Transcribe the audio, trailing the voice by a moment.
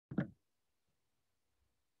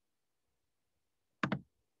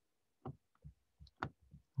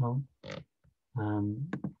Hello,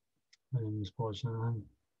 my name is Paul Shanahan.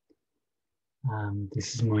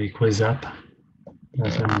 This is my quiz app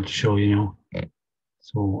that I'm going to show you now.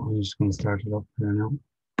 So I'm just going to start it up here now.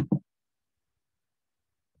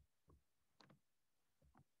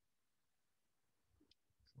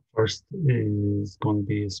 First is going to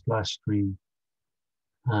be a splash screen.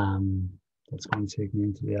 That's going to take me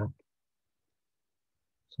into the app.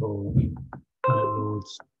 So when it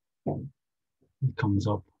loads, it comes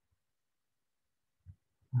up.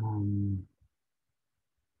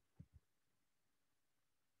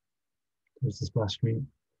 There's the splash screen,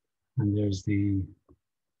 and there's the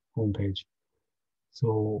home page.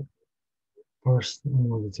 So first, I'm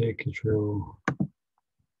going to take you through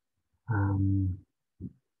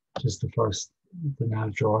just the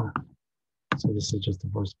nav drawer. So this is just the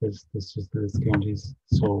first bit. This is just the list of counties.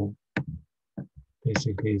 So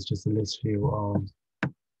basically, it's just a list view of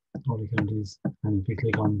all the counties, and if you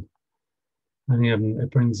click on any of them, it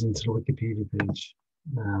brings into the Wikipedia page.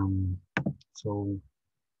 So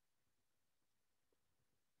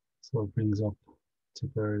it brings up to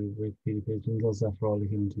the Wikipedia page, and does that for all the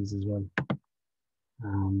counties as well.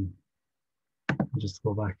 Just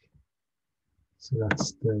go back. So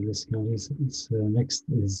that's the list of counties. Next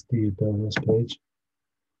is the About Us page.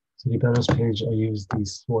 So the About Us page, I use the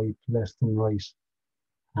swipe left and right.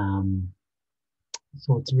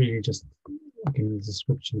 So it's really just giving a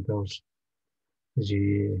description about the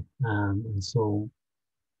GA. And so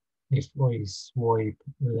if I swipe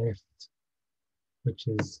left, which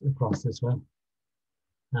is across this way,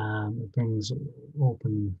 it brings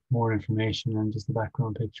open more information and just the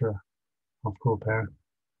background picture of Croke Park.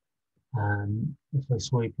 If I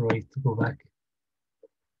swipe right to go back,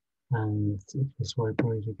 and if I swipe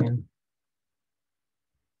right again,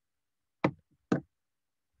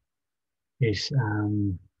 it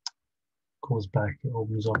goes back, it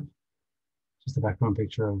opens up just the background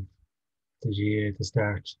picture of the GA at the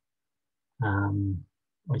start.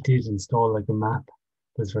 I did install like a map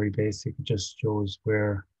that's very basic. It just shows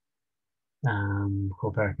where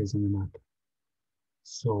Croke Park is in the map.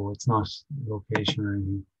 So it's not location or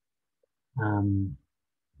anything.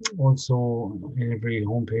 Also, in every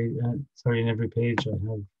homepage, in every page, I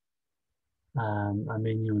have a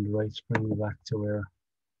menu on the right to bring me back to where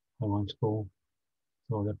I want to go.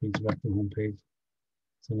 So that brings me back to the homepage.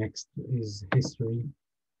 So next is history.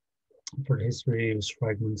 For the history, it was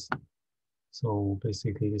fragments. So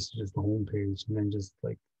basically, this is just the homepage, and then just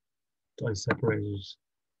like I separated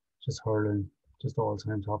just hurling, just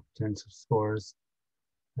all-time top 10 scores,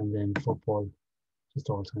 and then football, just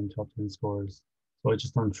all-time top 10 scores. So I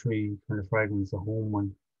just done three kind of fragments: the home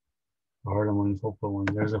one, the hurling one, and football one.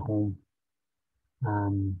 There's a home,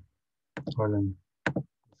 hurling.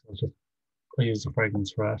 So I use the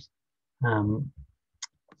fragments for that. So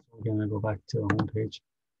again, I go back to the homepage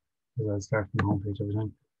because I'll start from the homepage every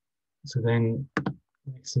time. So then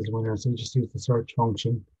next is winner. So you just use the search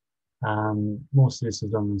function. Most of this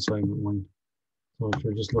is done in assignment 1. So if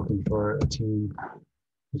you're just looking for a team,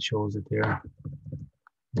 it shows it there.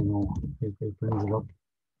 You know, it brings it up.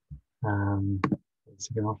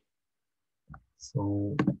 Basic enough.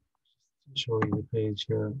 So just show you the page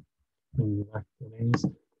here. Bring you back to the names.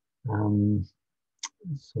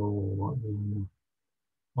 So what do we know?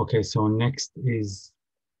 Okay, so next is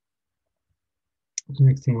the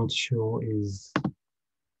next thing I want to show is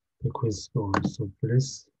the quiz score. So for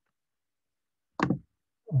this, I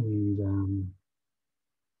need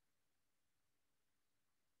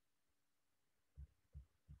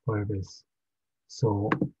Firebase. So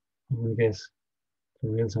I'm going to get the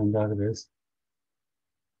real-time database.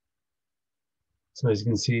 So as you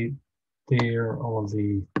can see, there are all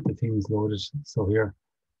the things loaded. So here,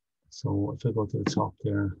 so if I go to the top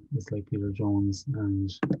there, it's like Peter Jones, and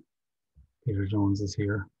Peter Jones is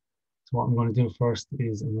here. So what I'm going to do first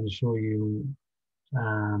is I'm going to show you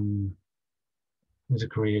how to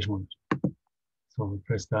create one. So I'll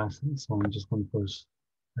press that. So I'm just going to put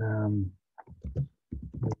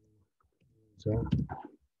user,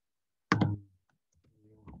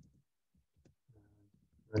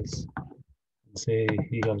 press, and say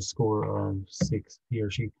he got a score of 6, he or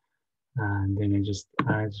she, and then I just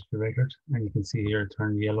add the record, and you can see here it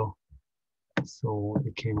turned yellow. So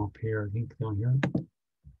it came up here, I think down here.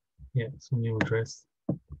 Yeah, so new address.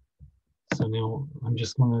 So now I'm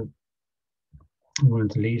going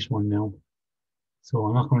to delete one now. So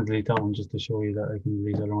I'm not going to delete that one just to show you that I can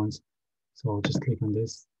delete other ones. So I'll just click on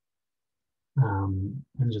this and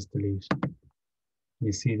just delete.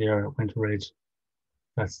 You see there it went red.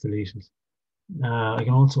 That's deleted. I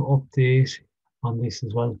can also update on this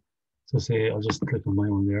as well. So say I'll just click on my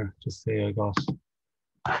one there. Just say I got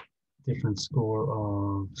different score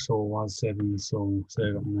of, so it was 7, so say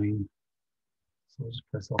I got 9. So just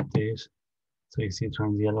press update. So you see it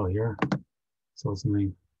turns yellow here. So it's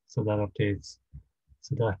 9. So that updates.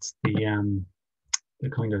 So that's the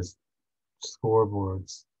kind of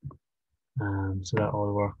scoreboards. So that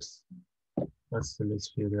all works. That's the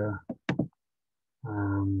list view there.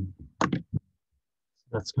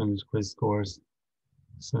 That's kind of the quiz scores.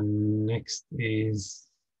 So next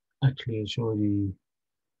is actually I'll show the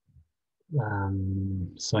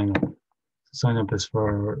sign up. Sign up is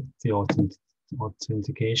for the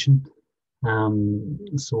authentication.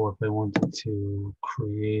 So if I wanted to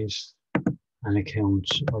create an account,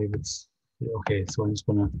 I would, okay, so I'm just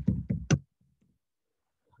gonna, I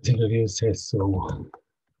think I've used this, so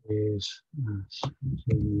create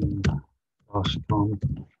gmail.com.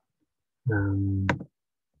 I'm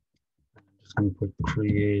just gonna put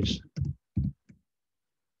create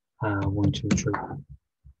 123.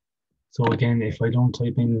 So again, if I don't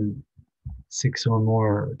type in 6 or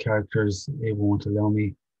more characters, it won't allow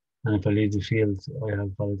me. And if I leave the field, I have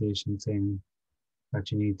validation saying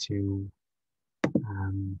that you need to,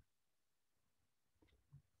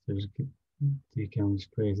 there's the account is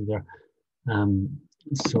created there. Um,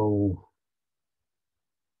 so,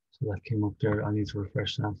 so that came up there. I need to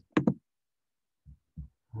refresh that.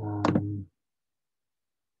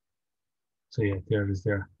 So yeah, there it is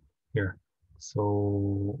there, here.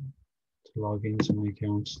 So to log into my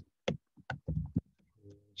account,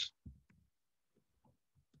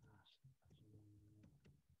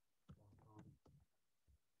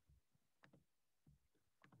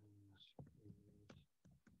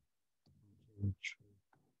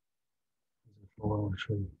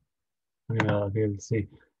 anyway, I'll be able to see.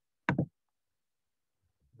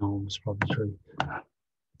 No, it's probably true.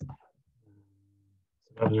 So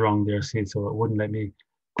that was wrong there, see, so it wouldn't let me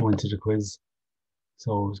go into the quiz.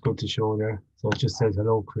 So it's good to show there. So it just says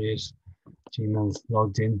hello, create Gmail's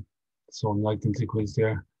logged in. So I'm logged into the quiz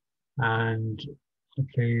there. And I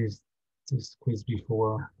played this quiz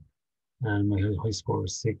before and my high score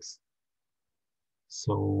was 6.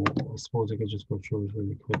 So I suppose I could just go through it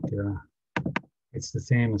really quick there. It's the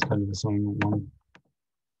same as kind of assignment 1.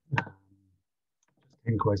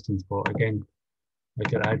 10 questions, but again, I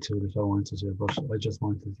could add to it if I wanted to, but I just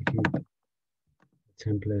wanted to keep a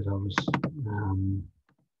template of it.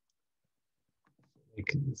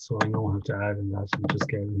 So I know how to add in that and just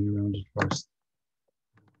get me around it first.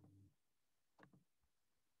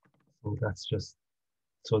 So that's just,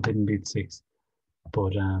 so it didn't beat 6,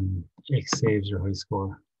 but it saves your high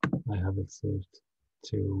score. I have it saved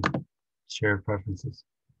to share preferences.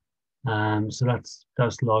 So that's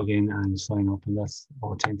login and sign up, and that's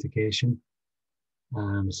authentication.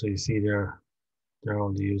 So you see there, they're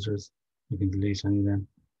all the users. You can delete any of them.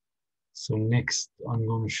 So next, I'm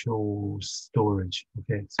going to show storage.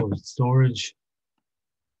 Okay, so storage,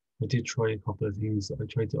 I did try a couple of things. I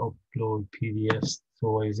tried to upload PDFs,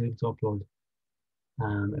 so I was able to upload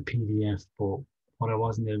a PDF, but what I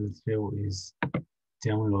wasn't able to do is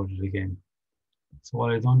download it again. So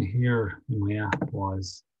what I done here in my app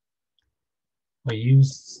was I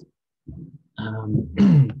used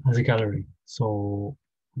as a gallery. So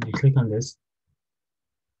when you click on this,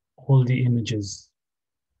 all the images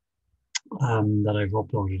that I've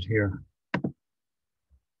uploaded here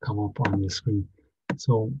come up on the screen.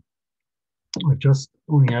 So I've just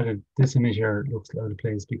only added this image here. It looks out of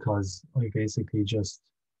place because I basically just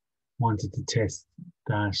wanted to test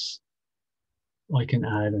that I can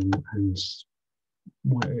add and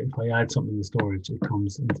if I add something in storage, it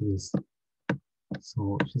comes into this.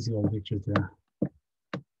 So if you see all the pictures there.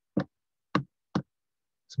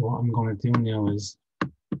 So what I'm going to do now is,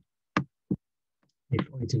 if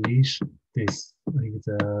I delete this, I think it's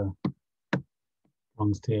a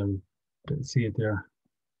Long's tail, see it there.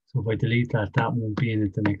 So if I delete that, that won't be in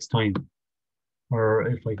it the next time. Or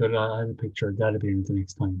if I could add a picture, that'll be in it the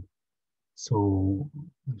next time. So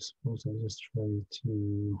I suppose I'll just try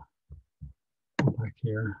to go back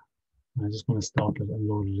here. I'm just going to stop it and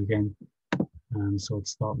load it again. And so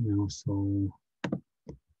it's stopped now. So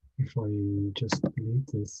if I just delete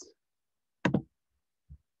this,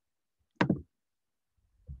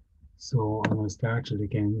 so I'm going to start it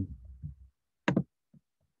again.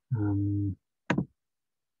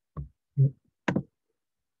 Yeah.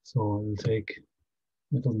 So it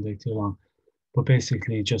doesn't take too long, but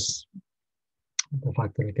basically just the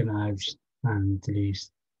fact that I can add and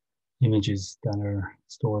delete images that are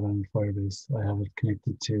stored on Firebase. I have it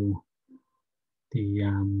connected to the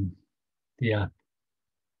app.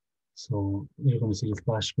 So you're going to see the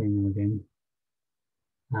splash screen again.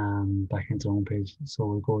 Back into home page. So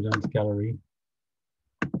we'll go down to gallery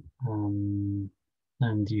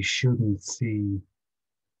and you shouldn't see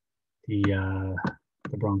the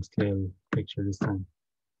Bronx tail picture this time,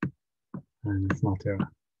 and it's not there.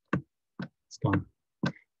 It's gone.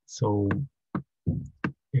 So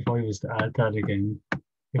if I was to add that again,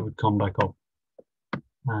 it would come back up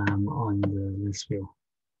on the list view.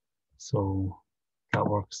 So that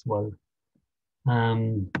works well.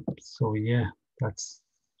 So yeah, that's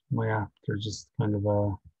my app. They're just kind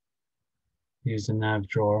of use a nav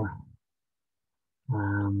drawer.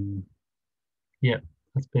 Yeah,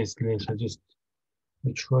 that's basically it.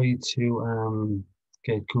 I tried to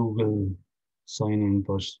get Google sign in,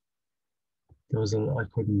 but I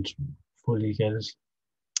couldn't fully get it.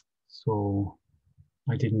 So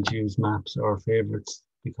I didn't use maps or favorites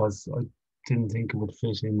because I didn't think it would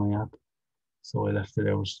fit in my app. So I left it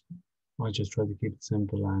out. I just tried to keep it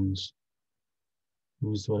simple and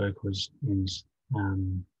use what I could in it.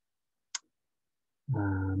 Um,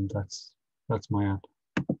 and that's my app.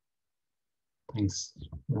 Thanks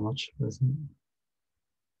very much for listening.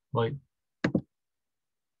 Bye.